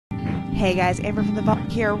Hey guys, Amber from the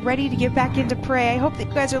Vault here, ready to get back into Prey. I hope that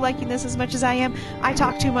you guys are liking this as much as I am. I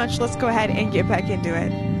talk too much, let's go ahead and get back into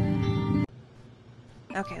it.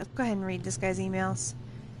 Okay, let's go ahead and read this guy's emails.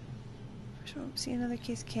 First one, see another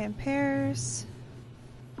case compares.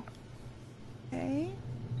 Okay,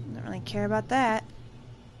 don't really care about that.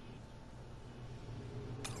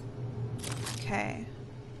 Okay,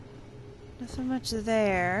 nothing much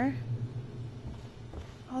there.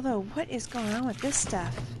 Although, what is going on with this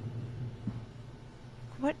stuff?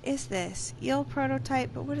 What is this? Eel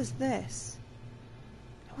prototype, but what is this?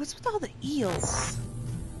 What's with all the eels?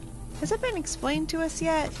 Has it been explained to us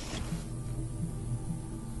yet?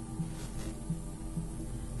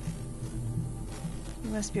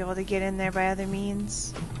 You must be able to get in there by other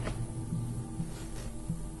means.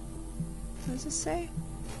 What does this say?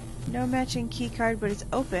 No matching key card, but it's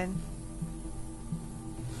open.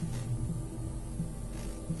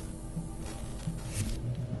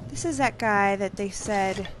 This is that guy that they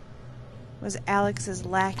said was Alex's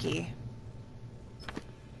lackey.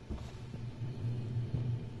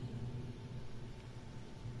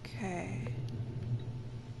 Okay.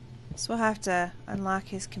 So we'll have to unlock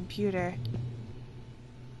his computer.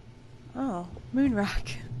 Oh,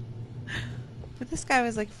 Moonrock. But this guy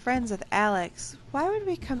was like friends with Alex. Why would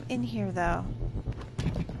we come in here though?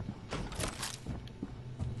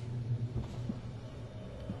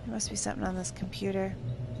 There must be something on this computer.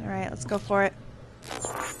 Alright, let's go for it.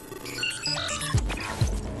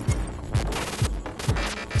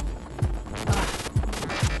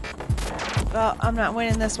 Oh, I'm not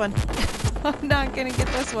winning this one. I'm not gonna get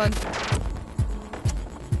this one.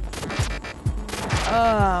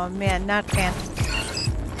 Oh man, not a fan.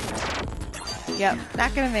 Yep,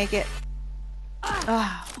 not gonna make it.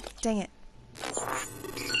 Oh, dang it.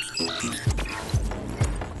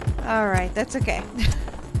 Alright, that's okay.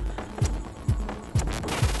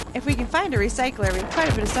 If we can find a recycler, we have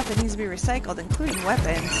quite a bit of stuff that needs to be recycled, including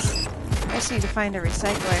weapons. I just need to find a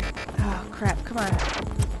recycler. Oh crap, come on.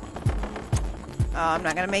 Oh, I'm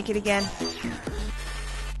not gonna make it again.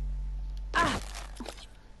 Ah!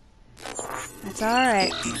 That's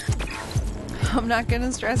alright. I'm not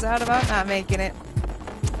gonna stress out about not making it.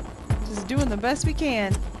 Just doing the best we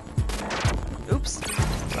can. Oops,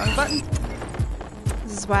 wrong button.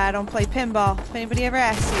 This is why I don't play pinball, if anybody ever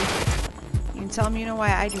asks you. You can tell them you know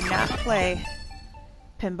why I do not play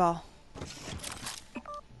pinball.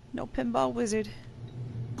 No pinball wizard.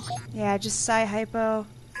 Yeah, just Psy-Hypo.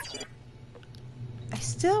 I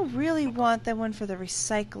still really want that one for the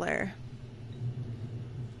recycler.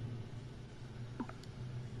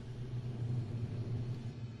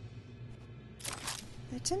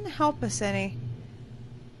 That didn't help us any.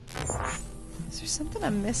 Is there something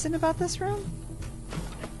I'm missing about this room?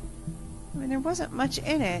 I mean, there wasn't much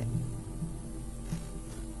in it.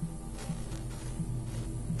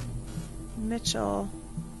 Mitchell.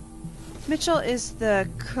 Mitchell is the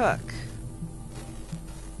cook.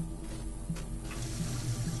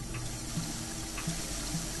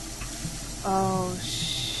 Oh,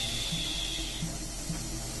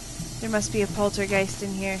 there must be a poltergeist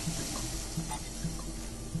in here.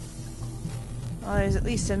 Well, there's at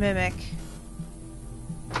least a mimic.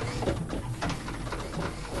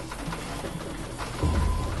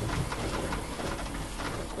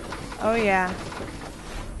 Oh yeah.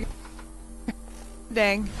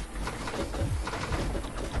 Dang.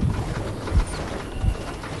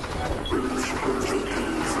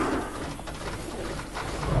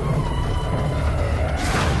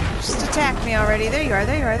 Just attack me already. There you are,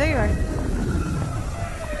 there you are, there you are.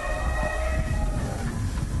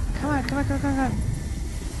 Come on, come on, come on, come on.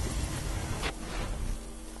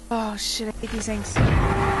 Oh shit, I hate these things. I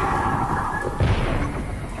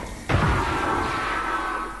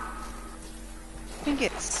think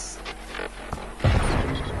it's...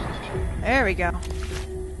 There we go.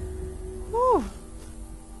 Whew.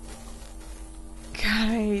 God,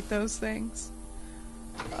 I hate those things.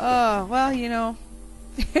 Oh, well, you know,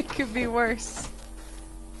 it could be worse.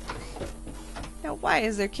 Now, why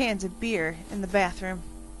is there cans of beer in the bathroom?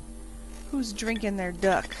 Who's drinking their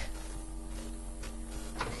duck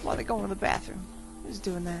while they go to the bathroom? Who's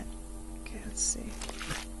doing that? Okay, let's see.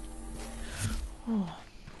 Oh.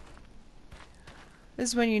 This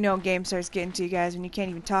is when you know game starts getting to you guys, when you can't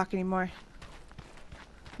even talk anymore.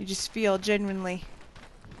 You just feel genuinely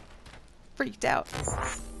freaked out.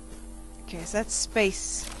 Okay, so that's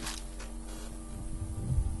space.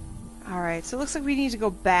 Alright, so it looks like we need to go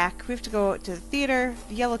back. We have to go to the theater,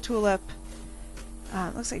 the Yellow Tulip.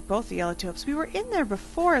 It looks like both the Yellow Tulips. We were in there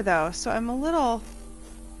before, though, so I'm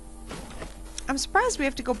surprised we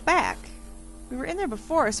have to go back. We were in there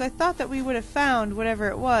before, so I thought that we would have found whatever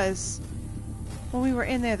it was when we were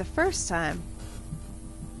in there the first time.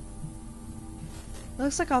 It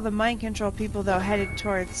looks like all the mind control people, though, headed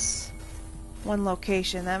towards one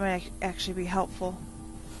location. That might actually be helpful.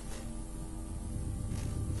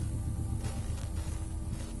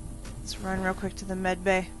 Let's run real quick to the med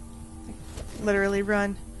bay. Like, literally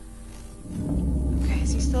run. Okay,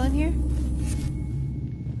 is he still in here?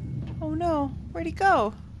 Oh no, where'd he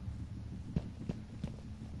go?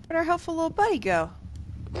 Where'd our helpful little buddy go?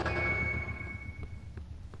 I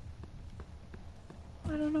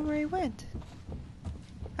don't know where he went.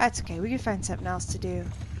 That's okay, we can find something else to do.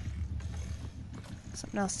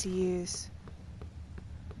 Something else to use.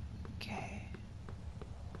 Okay.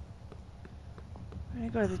 I'm gonna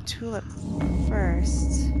go to the tulip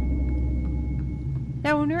first.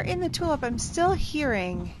 Now when we're in the tulip, I'm still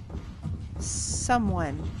hearing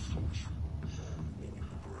someone.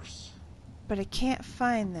 But I can't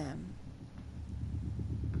find them.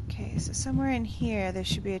 Okay, so somewhere in here there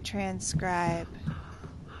should be a transcribe.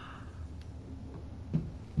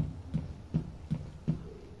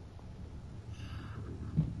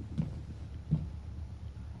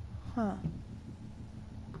 Huh.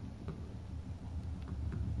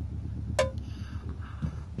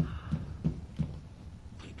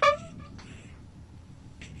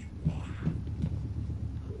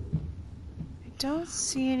 I don't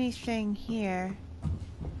see anything here.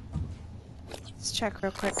 Let's check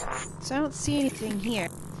real quick. So I don't see anything here.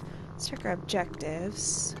 Let's check our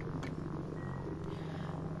objectives.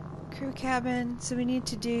 Crew cabin. So we need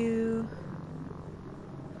to do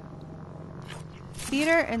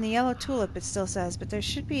theater and the yellow tulip, it still says, but there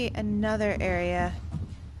should be another area.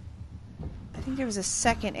 I think there was a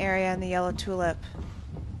second area in the yellow tulip.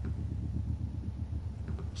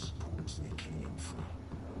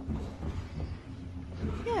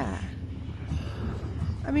 Yeah.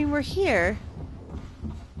 I mean, we're here.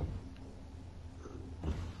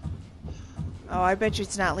 Oh, I bet you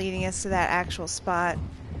it's not leading us to that actual spot.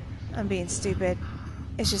 I'm being stupid.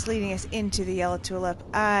 It's just leading us into the yellow tulip.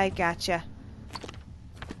 I gotcha.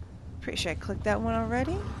 Pretty sure I clicked that one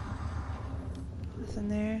already. Nothing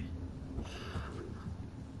there.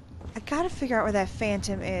 I gotta figure out where that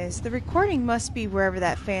phantom is. The recording must be wherever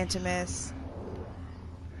that phantom is.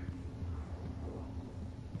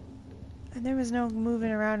 And there was no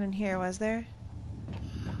moving around in here, was there?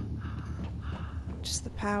 Just the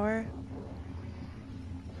power.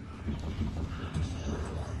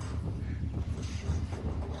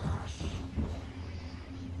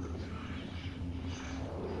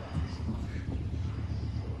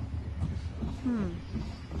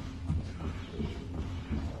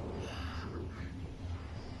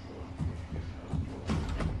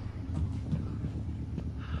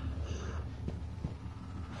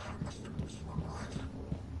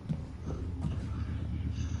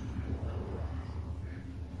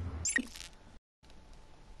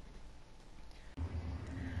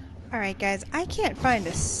 Alright guys, I can't find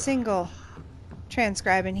a single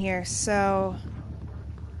transcribe in here, so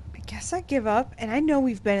I guess I give up. And I know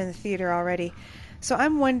we've been in the theater already, so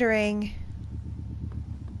I'm wondering,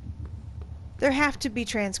 there have to be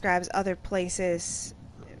transcribes other places.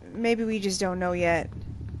 Maybe we just don't know yet.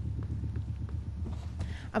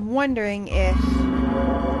 I'm wondering if,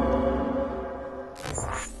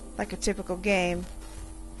 like a typical game,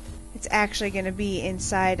 it's actually going to be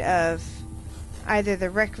inside of either the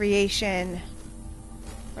recreation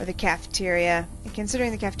or the cafeteria. And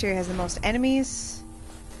considering the cafeteria has the most enemies,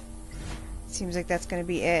 it seems like that's going to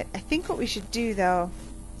be it. I think what we should do, though,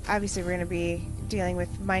 obviously we're going to be dealing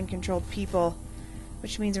with mind-controlled people,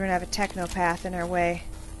 which means we're going to have a technopath in our way.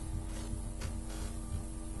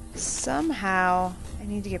 Somehow I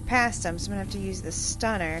need to get past them, so I'm going to have to use the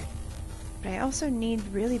stunner. But I also need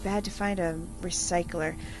really bad to find a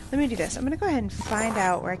recycler. Let me do this. I'm going to go ahead and find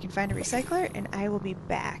out where I can find a recycler, and I will be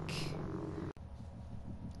back.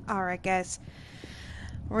 Alright guys,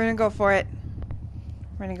 we're going to go for it.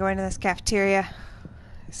 We're going to go into this cafeteria,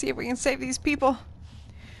 see if we can save these people.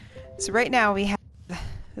 So right now we have...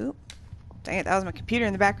 Oop, dang it, that was my computer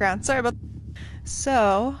in the background. Sorry about that.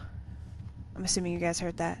 So, I'm assuming you guys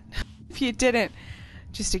heard that. If you didn't,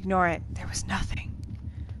 just ignore it. There was nothing.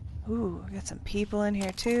 Ooh, we got some people in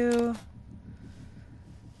here too.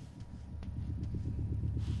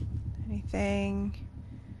 Anything?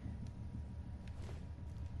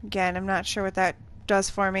 Again, I'm not sure what that does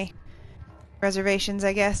for me. Reservations,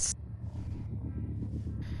 I guess.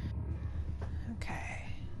 Okay.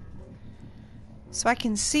 So I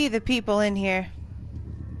can see the people in here.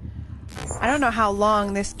 I don't know how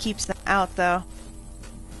long this keeps them out, though.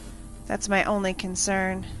 That's my only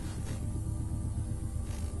concern.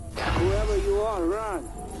 Whoever you are, run.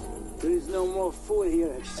 There is no more fool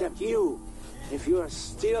here except you. If you are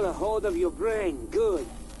still a hold of your brain, good.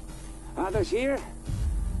 Others here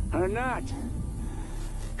are not.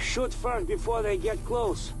 Shoot first before they get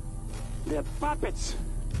close. They're puppets.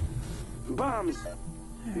 Bombs.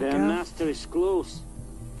 Their master is close.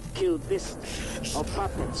 Kill beasts or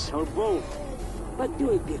puppets or both. But do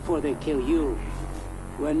it before they kill you.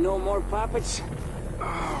 When no more puppets.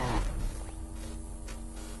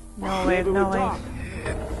 No way, no way.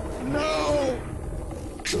 No!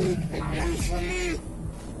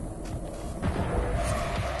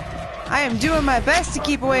 I am doing my best to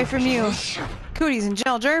keep away from you. Cooties and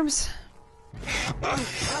gel germs.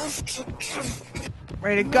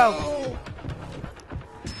 Ready to go.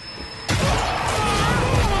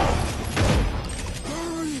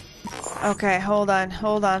 Okay, hold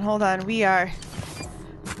on. We are...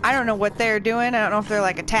 I don't know what they're doing. I don't know if they're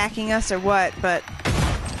like attacking us or what, but...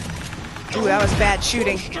 Ooh, that was bad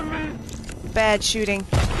shooting. Bad shooting.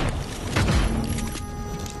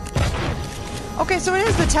 Okay, so it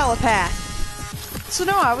is the telepath. So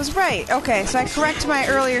no, I was right. Okay, so I correct my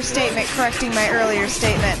earlier statement, correcting my earlier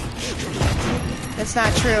statement. That's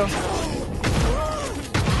not true.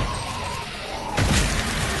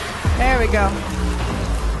 There we go.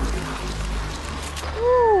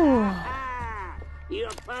 Ooh.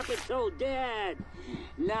 Your puppet's all dead.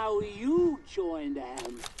 Now you join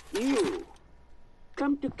them. You.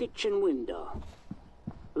 Come to kitchen window.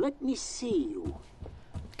 Let me see you.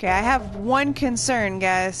 Okay, I have one concern,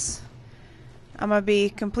 guys. I'm gonna be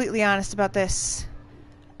completely honest about this.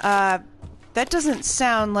 That doesn't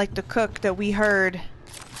sound like the cook that we heard.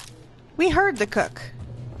 We heard the cook.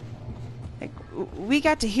 Like, we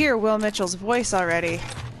got to hear Will Mitchell's voice already.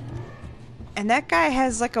 And that guy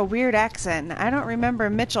has like a weird accent. I don't remember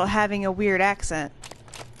Mitchell having a weird accent.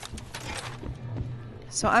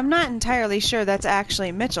 So I'm not entirely sure that's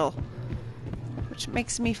actually Mitchell. Which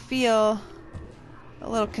makes me feel a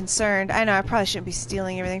little concerned. I know I probably shouldn't be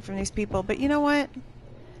stealing everything from these people, but you know what?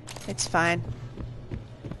 It's fine.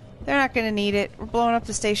 They're not gonna need it. We're blowing up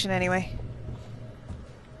the station anyway.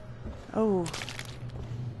 Oh.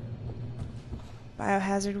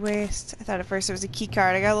 Biohazard waste. I thought at first it was a key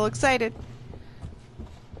card. I got a little excited.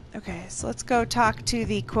 Okay, so let's go talk to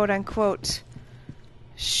the quote-unquote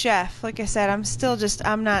chef. Like I said,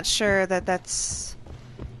 I'm not sure that that's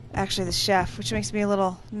actually the chef, which makes me a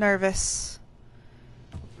little nervous.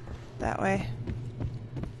 That way.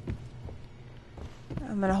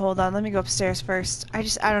 I'm gonna hold on. Let me go upstairs first. I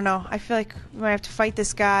don't know. I feel like we might have to fight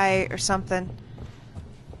this guy or something.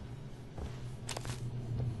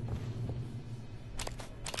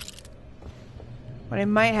 What I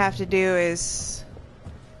might have to do is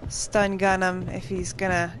stun gun him if he's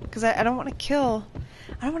gonna, because I don't want to kill.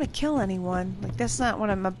 I don't want to kill anyone. Like, that's not what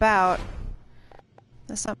I'm about.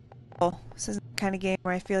 That's not. This isn't the kind of game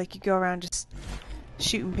where I feel like you go around just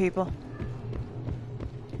shooting people.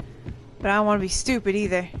 But I don't want to be stupid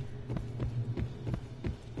either.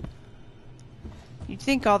 You'd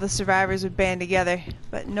think all the survivors would band together,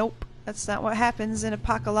 but nope. That's not what happens in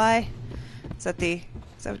Apocalypse.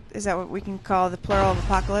 Is that what we can call the plural of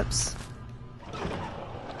apocalypse?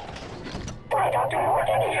 Why, Doctor, what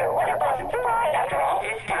did you? What about the bride after all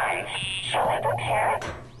this time? Shall I prepare?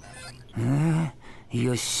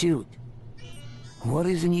 Your suit. What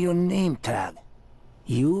is in your name tag?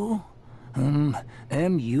 You?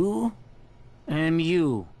 M.U.?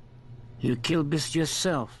 M.U. You killed Beast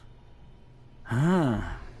yourself.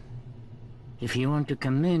 Ah. If you want to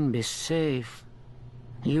come in, be safe.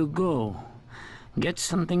 You go. Get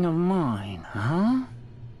something of mine, huh?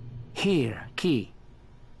 Here, key.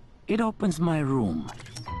 It opens my room.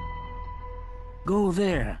 Go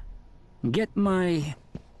there. Get my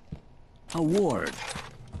award.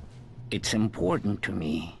 It's important to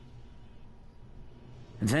me.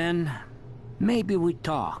 Then, maybe we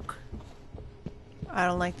talk. I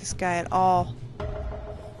don't like this guy at all.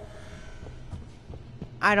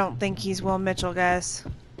 I don't think he's Will Mitchell, guys.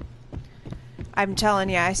 I'm telling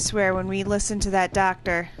you, I swear, when we listened to that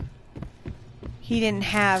doctor, he didn't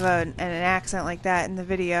have an accent like that in the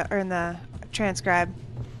video, or in the transcribe.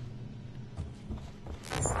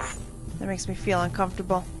 That makes me feel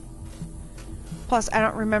uncomfortable. Plus, I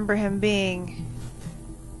don't remember him being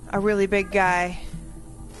a really big guy.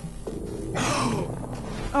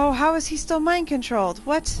 Oh, how is he still mind controlled?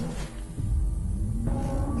 What?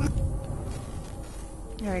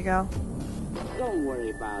 There we go. Don't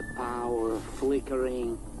worry about power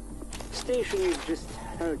flickering. Station is just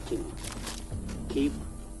hurting. Keep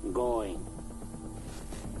going.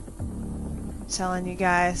 I'm telling you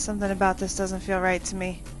guys, something about this doesn't feel right to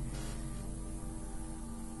me.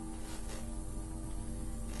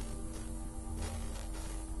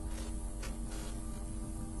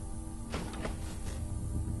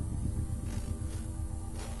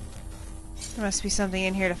 There must be something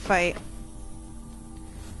in here to fight.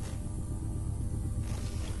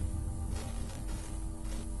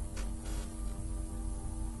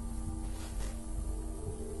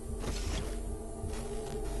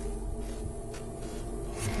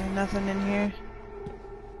 Okay, nothing in here.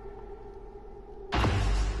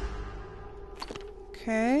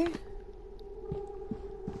 Okay.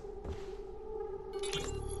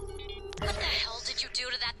 What the hell did you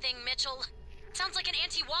do to that thing, Mitchell? Sounds like an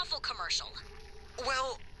anti-waffle commercial.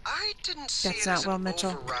 Well, I didn't see That's it not as well, an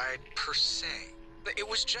Mitchell. override per se. It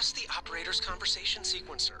was just the operator's conversation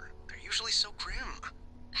sequencer. They're usually so grim.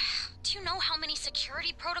 Do you know how many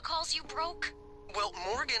security protocols you broke? Well,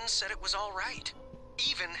 Morgan said it was all right.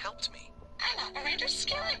 Even helped me. I'm Operator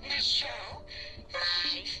Skillet in this show.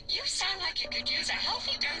 My, you sound like you could use a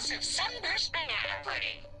healthy dose of sunburst banana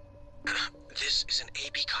pudding. This is an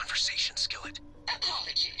AB conversation, Skillet.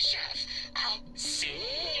 Apologies, Chef. I'll see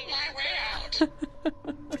my way out.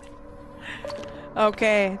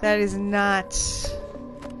 Okay, that is not...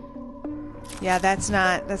 Yeah, that's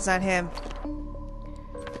not him.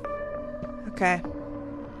 Okay.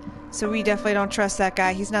 So we definitely don't trust that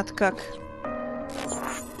guy. He's not the cook.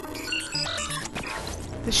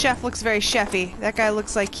 The chef looks very chefy. That guy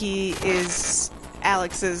looks like he is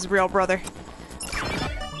Alex's real brother.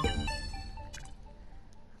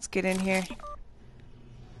 Let's get in here.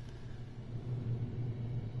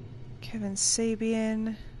 Kevin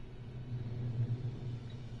Sabian.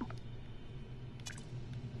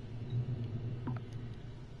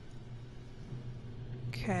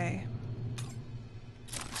 Okay.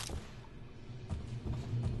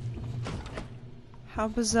 How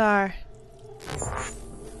bizarre.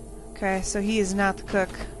 Okay, so he is not the cook.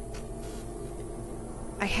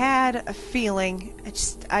 I had a feeling.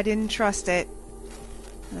 I didn't trust it.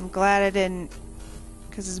 And I'm glad I didn't.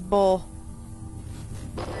 Because it's bull.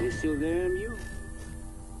 You still there, MU?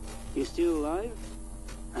 You still alive?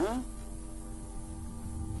 Huh?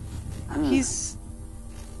 He's...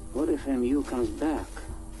 What if MU comes back?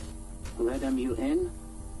 Let MU in?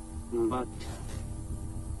 But...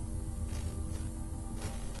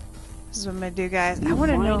 This is what I'm gonna do, guys. I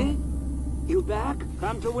wanna know... You back?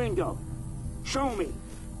 Come to window. Show me.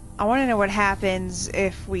 I wanna know what happens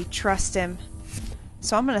if we trust him.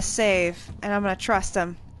 So I'm gonna save, and I'm gonna trust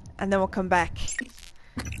him. And then we'll come back.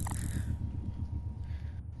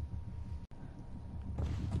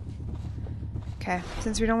 Okay,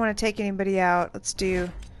 since we don't want to take anybody out, let's do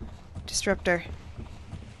Disruptor.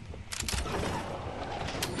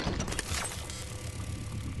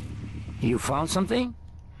 You found something?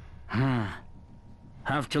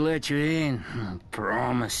 Have to let you in.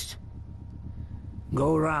 Promised.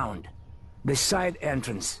 Go around. The side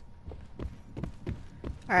entrance.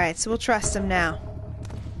 Alright, so we'll trust him now.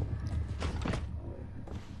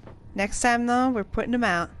 Next time, though, we're putting him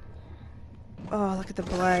out. Oh, look at the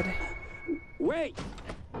blood. Wait!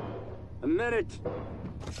 A minute.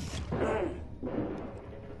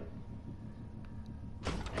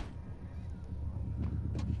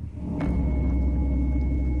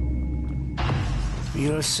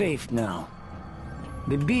 You're safe now.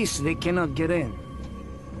 The beasts, they cannot get in.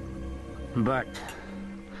 But...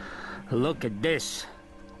 look at this.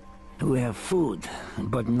 We have food,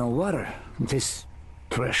 but no water. This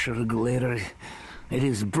pressure regulator, it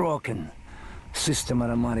is broken. System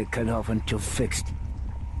automatic cut off until fixed.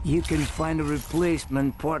 You can find a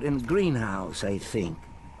replacement part in the greenhouse, I think.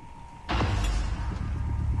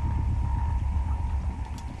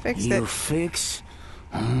 Fixed You it. fix?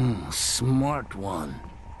 Smart one.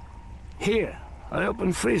 Here, I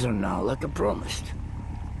open freezer now, like I promised.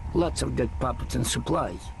 Lots of dead puppets and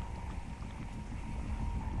supplies.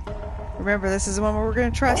 Remember, this is the one where we're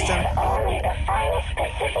going to trust him. Only the finest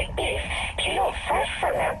Pacific beef, peeled fresh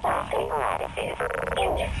from their broccoli varieties,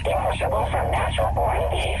 indistinguishable from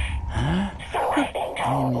natural-born beef. Huh? So I've been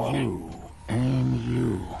told. And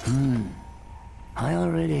you. I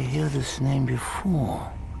already hear this name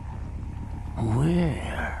before.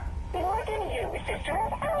 Where? Morgan Yu, sister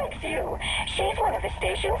of Alex Yu. She's one of the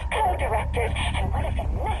station's co-directors and one of the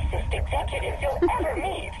nicest executives you'll ever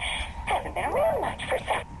meet. Hasn't been around much for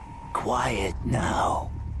some. Quiet now.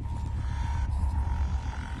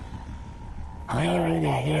 I already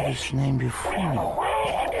hear this name before.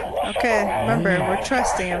 Okay, remember, we're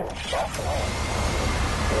trusting him.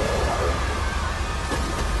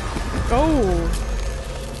 Oh!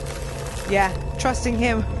 Yeah, trusting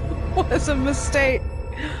him was a mistake.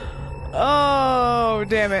 Oh,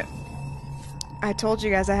 damn it. I told you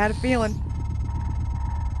guys I had a feeling.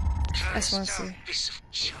 I just want to see. Piece of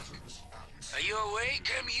junk. Are you awake,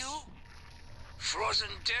 MU? Frozen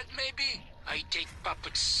dead, maybe? I take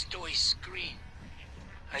puppets to a screen.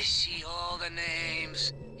 I see all the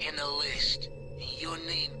names in the list. Your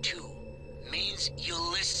name too. Means you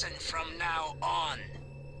listen from now on.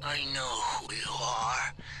 I know who you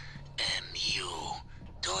are. Am you,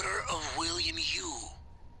 daughter of William Yu.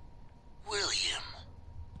 William.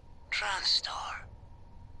 Transtar.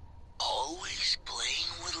 Always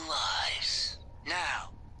playing with lives. Now,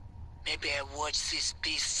 maybe I watch these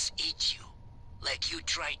beasts eat you, like you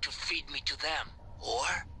tried to feed me to them.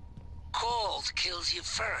 Or, cold kills you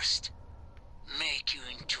first. Make you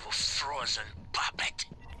into a frozen puppet.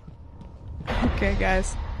 Okay,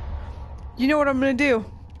 guys. You know what I'm gonna do?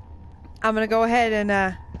 I'm gonna go ahead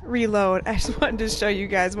and reload. I just wanted to show you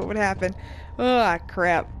guys what would happen. Oh,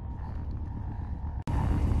 crap.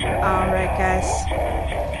 Alright, guys.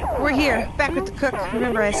 We're here, back with the cook.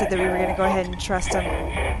 Remember I said that we were gonna go ahead and trust him.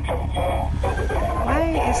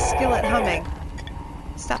 Why is Skillet humming?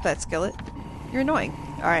 Stop that, Skillet. You're annoying.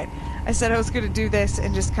 Alright. I said I was gonna do this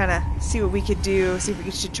and just kind of see what we could do, see if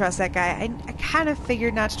we should trust that guy. I kind of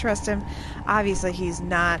figured not to trust him. Obviously, he's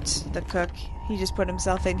not the cook. He just put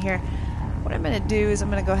himself in here. What I'm gonna do is I'm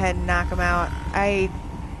gonna go ahead and knock him out. I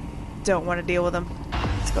don't want to deal with him.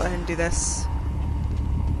 Let's go ahead and do this.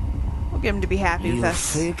 We'll get him to be happy with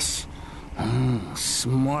us. Fix?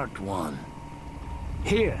 Smart one.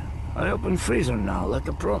 Here, I open freezer now, like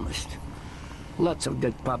I promised. Lots of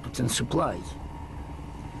dead puppets and supplies.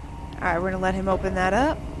 Alright, we're gonna let him open that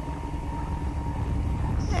up.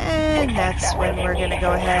 And that's when we're gonna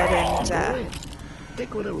go ahead and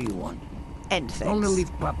take whatever you want. End things. Only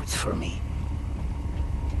leave puppets for me.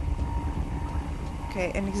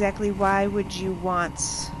 Okay, and exactly why would you want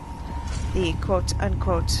the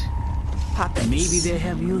quote-unquote puppets? Maybe they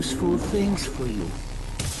have useful things for you.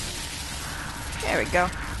 There we go.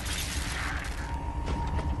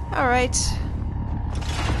 Alright.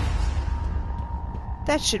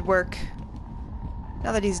 That should work.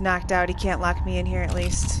 Now that he's knocked out, he can't lock me in here at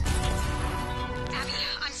least. Abby,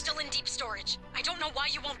 I'm still in deep storage. I don't know why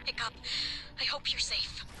you won't pick up. I hope you're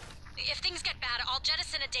safe. If things get bad, I'll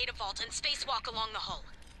jettison a data vault and spacewalk along the hull.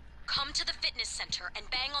 Come to the fitness center and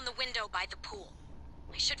bang on the window by the pool.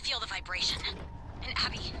 I should feel the vibration. And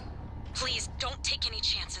Abby, please don't take any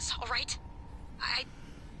chances, alright?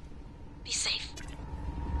 Be safe.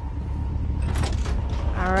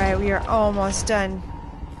 Alright, we are almost done.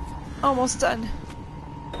 Almost done.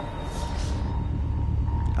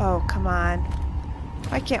 Oh, come on.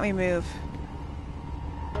 Why can't we move?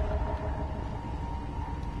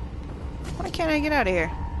 Why can't I get out of here?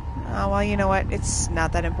 Oh, well, you know what? It's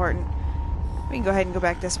not that important. We can go ahead and go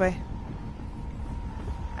back this way.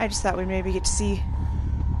 I just thought we'd maybe get to see...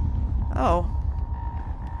 Oh.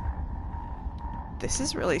 This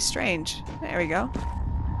is really strange. There we go.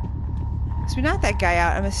 So we knocked that guy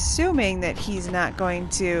out. I'm assuming that he's not going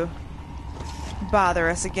to bother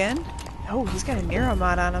us again. Oh, he's got a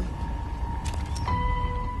neuromod on him.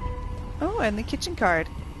 Oh, and the kitchen card.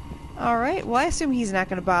 Alright, well I assume he's not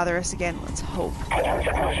going to bother us again. Let's hope.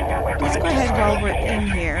 Let's go ahead while we're in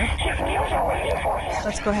here.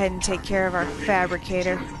 Let's go ahead and take care of our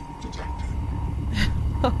fabricator.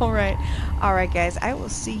 Alright. Alright guys, I will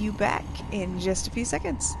see you back in just a few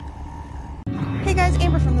seconds. Hey guys,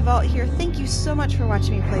 Amber from the Vault here. Thank you so much for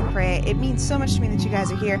watching me play Prey. It means so much to me that you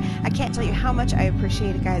guys are here. I can't tell you how much I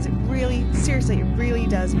appreciate it, guys. It really, seriously, it really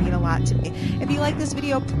does mean a lot to me. If you like this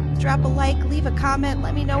video, drop a like, leave a comment,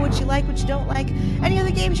 let me know what you like, what you don't like, any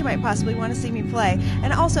other games you might possibly want to see me play.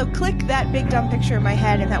 And also, click that big dumb picture in my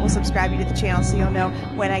head and that will subscribe you to the channel so you'll know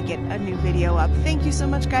when I get a new video up. Thank you so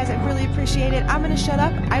much, guys. I really appreciate it. I'm going to shut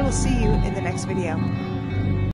up. I will see you in the next video.